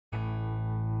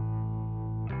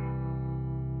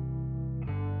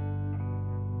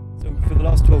So for the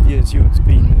last 12 years, Ewart's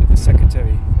been the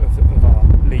secretary of our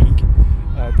league.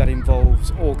 That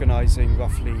involves organising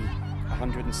roughly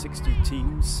 160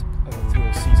 teams through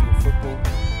a season of football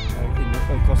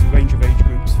across a range of age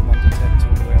groups from under 10s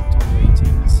all the way up to under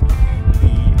 18s.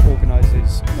 He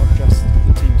organises not just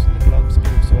the teams and the clubs,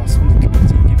 but also us on the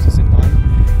committee, keeps us in line.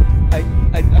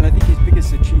 And I think his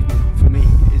biggest achievement for me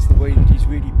is the way that he's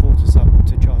really brought us up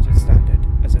to chartered standard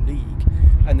as a league,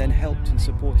 and then helped and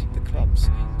supported the clubs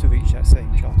to reach that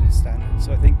same chartered standard.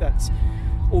 So I think that's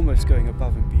almost going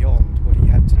above and beyond what he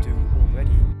had to do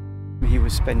already. He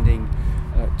was spending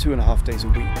 2.5 days a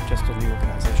week just on the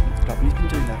organisation of the club, and he's been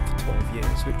doing that for 12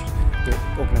 years, which is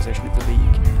the organisation of the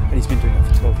league, and he's been doing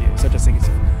that for 12 years. I just think it's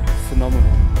a phenomenal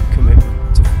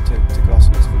commitment to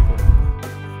grassroots football.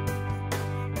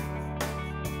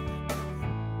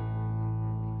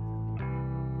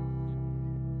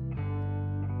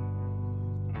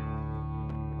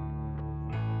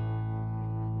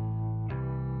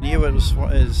 Ewart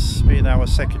has been our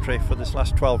secretary for this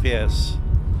last 12 years.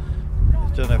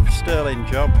 He's done a sterling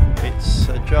job. It's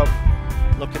a job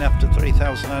looking after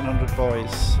 3,900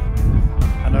 boys.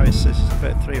 I know it's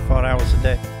about 3 or 4 hours a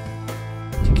day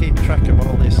to keep track of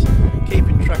all this.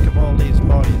 Keeping track of all these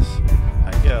boys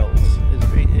and girls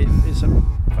is a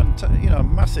fantastic,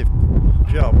 massive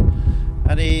job.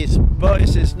 And he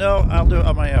says, no, I'll do it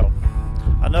on my own.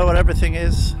 I know where everything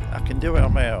is. I can do it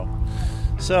on my own.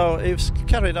 So he's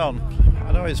carried on.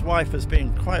 I know his wife has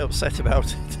been quite upset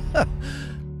about it.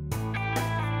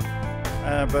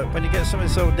 But when you get something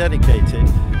so dedicated,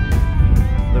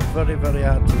 they're very, very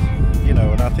hard to,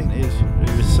 and I think he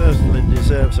certainly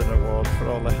deserves an award for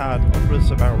all the hard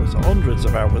hundreds of hours,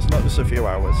 not just a few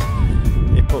hours,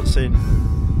 he puts in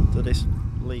to this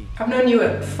league. I've known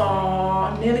Ewart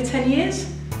for nearly 10 years.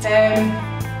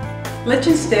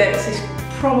 Legend status is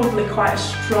probably quite a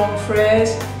strong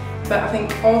phrase, but I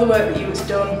think all the work that Ewart's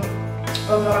done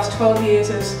over the last 12 years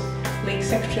as League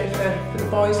Secretary for the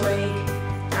Boys League,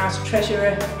 as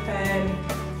Treasurer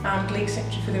and League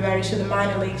Secretary for the various other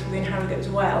minor leagues within Harrogate as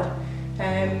well,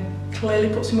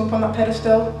 clearly puts him up on that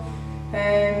pedestal.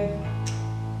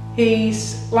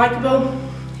 He's likeable,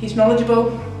 he's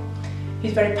knowledgeable,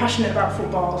 he's very passionate about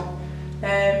football,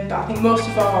 but I think most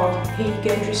of all he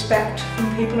gains respect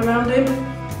from people around him.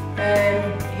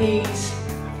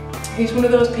 He's one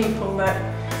of those people that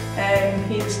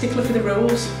he's a stickler for the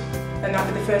rules, and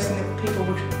that'd be the first thing that people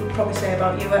would probably say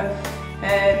about Ewart.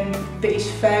 But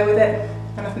he's fair with it,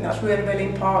 and I think that's really, really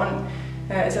important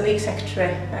as a league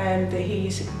secretary, that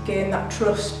he's gained that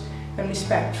trust and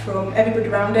respect from everybody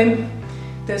around him.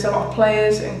 There's a lot of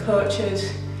players and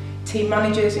coaches, team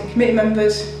managers and committee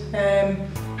members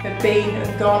have been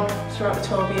and gone throughout the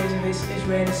 12 years of his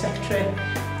reign as secretary,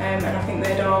 and I think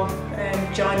they'd all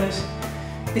join us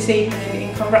this evening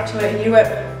in congratulating Ewart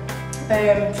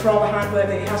for all the hard work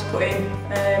that he has put in,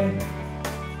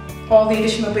 all the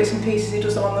additional bits and pieces he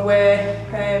does along the way.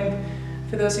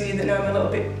 For those of you that know him a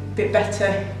little bit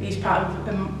better, he's part of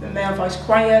a male voice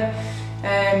choir,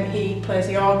 he plays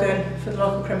the organ for the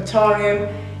local crematorium.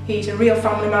 He's a real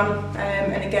family man,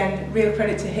 and again, real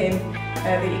credit to him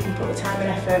that he can put the time and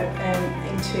effort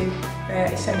into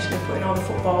essentially putting all the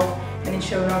football and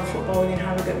ensuring all the football within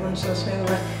Harrogate runs so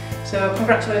smoothly. So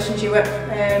congratulations, Ewart.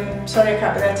 Sorry I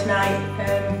can't be there tonight.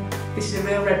 This is a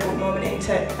real Red Book moment, isn't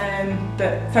it?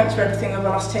 But thanks for everything over the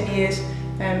last 10 years,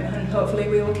 and hopefully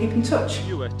we will keep in touch.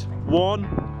 Ewart, 1,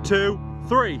 2,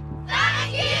 3.